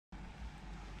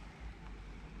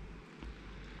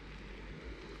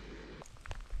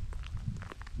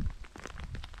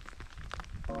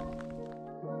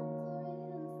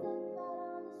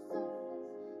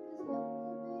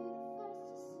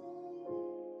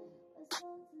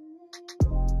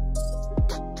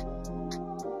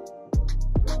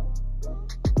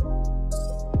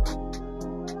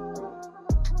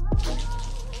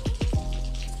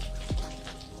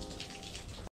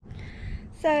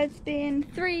been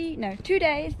 2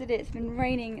 days that it's been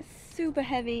raining super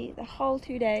heavy the whole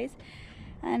 2 days,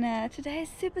 and today is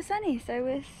super sunny, so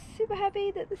we're super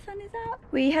happy that the sun is out.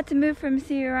 We had to move from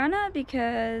Sierrana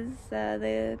because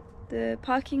the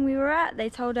parking we were at, they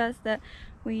told us that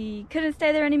we couldn't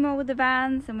stay there anymore with the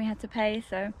vans and we had to pay,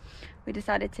 so we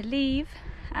decided to leave,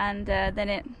 and then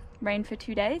it rained for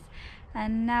 2 days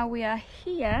and now we are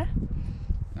here.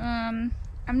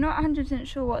 I'm not 100%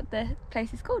 sure what the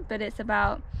place is called, but it's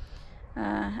about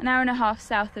an hour and a half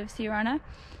south of Sierrana,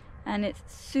 and it's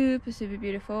super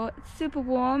beautiful. It's super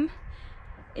warm.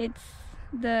 It's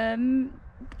the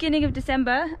beginning of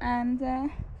December and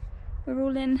we're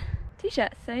all in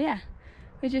t-shirts, so yeah,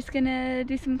 we're just gonna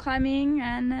do some climbing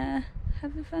and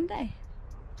have a fun day.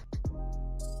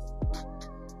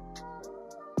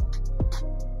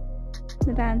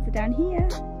 The vans are down here.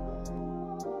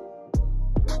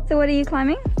 So what are you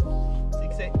climbing?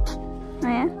 6A. Oh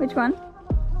yeah, which one?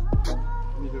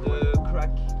 The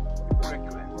crack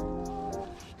one.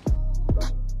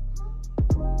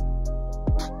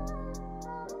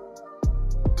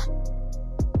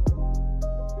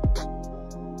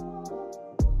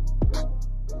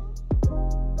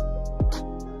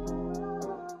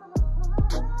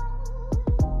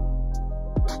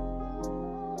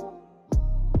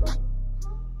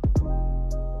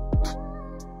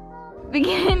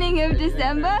 Beginning of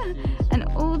December and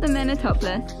all the men are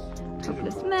topless.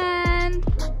 Topless men.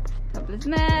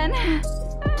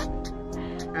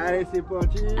 Allez, c'est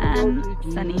parti. And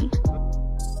sunny.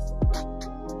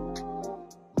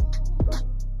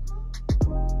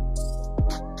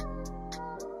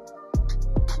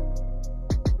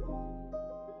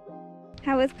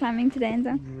 How was climbing today,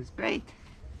 Enzo? It was great.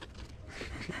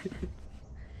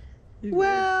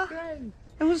 Well,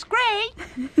 it was great.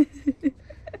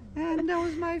 And that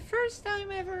was my first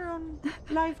time ever on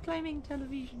live climbing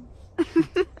television.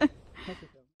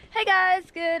 Hey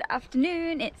guys, good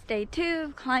afternoon. It's day 2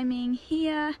 of climbing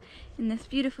here in this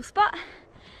beautiful spot.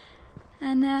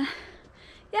 And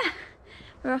yeah,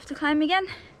 we're off to climb again.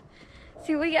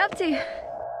 See what we get up to.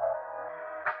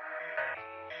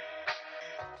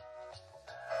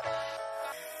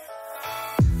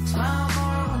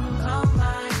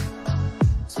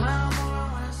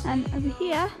 And over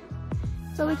here,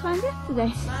 so we climbed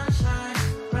yesterday.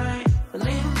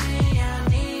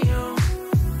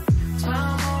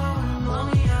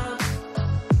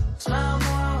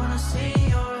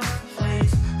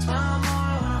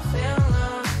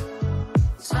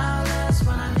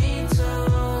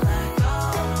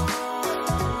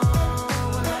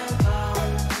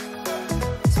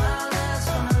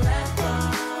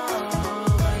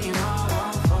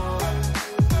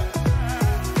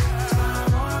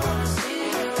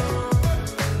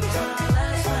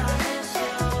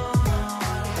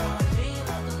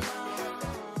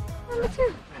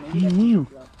 Neo.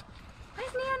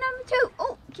 Where's Neo number 2?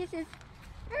 Oh, kisses.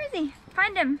 Where is he?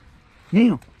 Find him.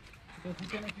 Neo.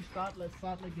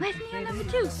 Where's Neo number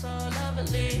 2?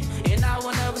 And I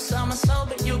will never sell my soul,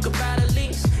 but you could ride a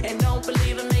lease. And don't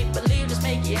believe and make believe, just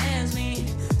make your hands meet.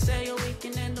 Say a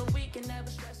weekend and a week and never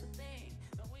stress a thing.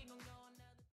 And we gon' go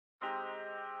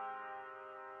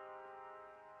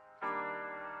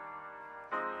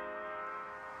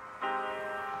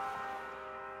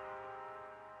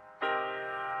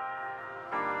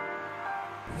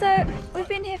So we've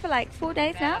been here for like 4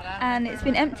 days now and it's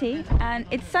been empty, and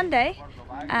it's Sunday,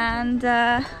 and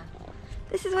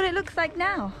this is what it looks like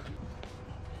now.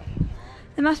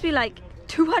 There must be like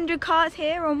 200 cars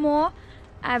here or more.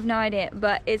 I have no idea,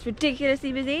 but it's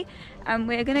ridiculously busy and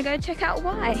we're gonna go check out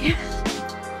why.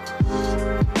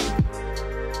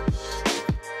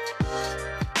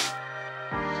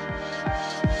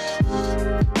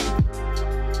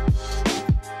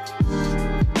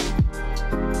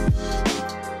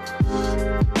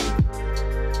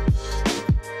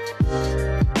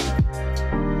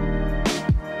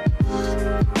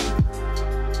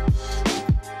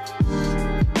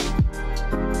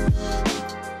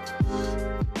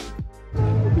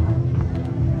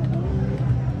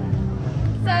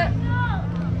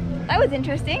 Was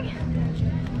interesting.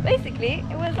 Basically,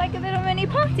 it was like a little mini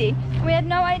party. We had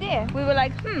no idea. We were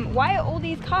like, why are all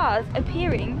these cars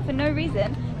appearing for no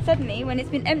reason suddenly when it's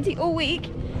been empty all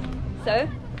week? So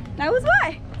that was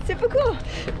why. Super cool.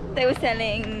 They were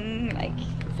selling like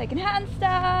second-hand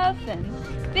stuff and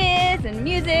beers and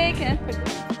music and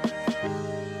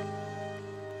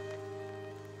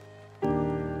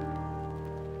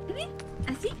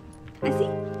I see.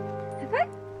 High five.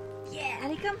 Yeah,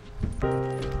 allez, come.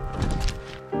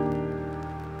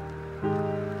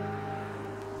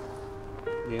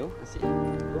 Neo, assis.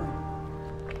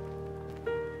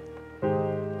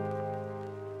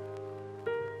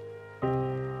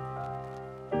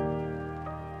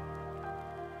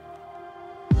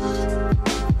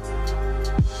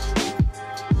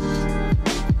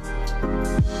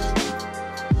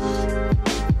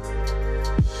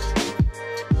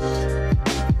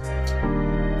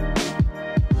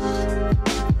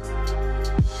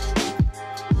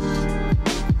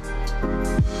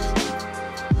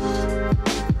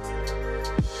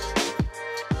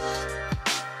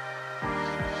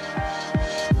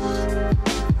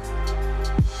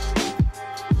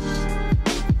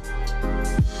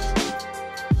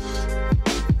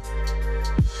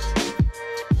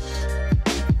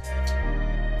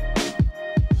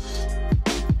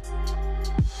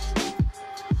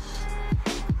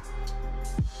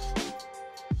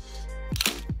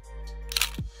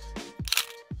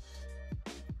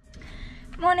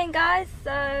 Morning guys,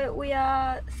 so we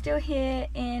are still here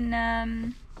in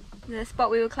the spot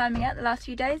we were climbing at the last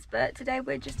few days, but today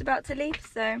we're just about to leave,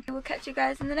 so we'll catch you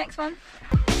guys in the next one.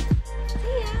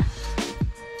 See ya!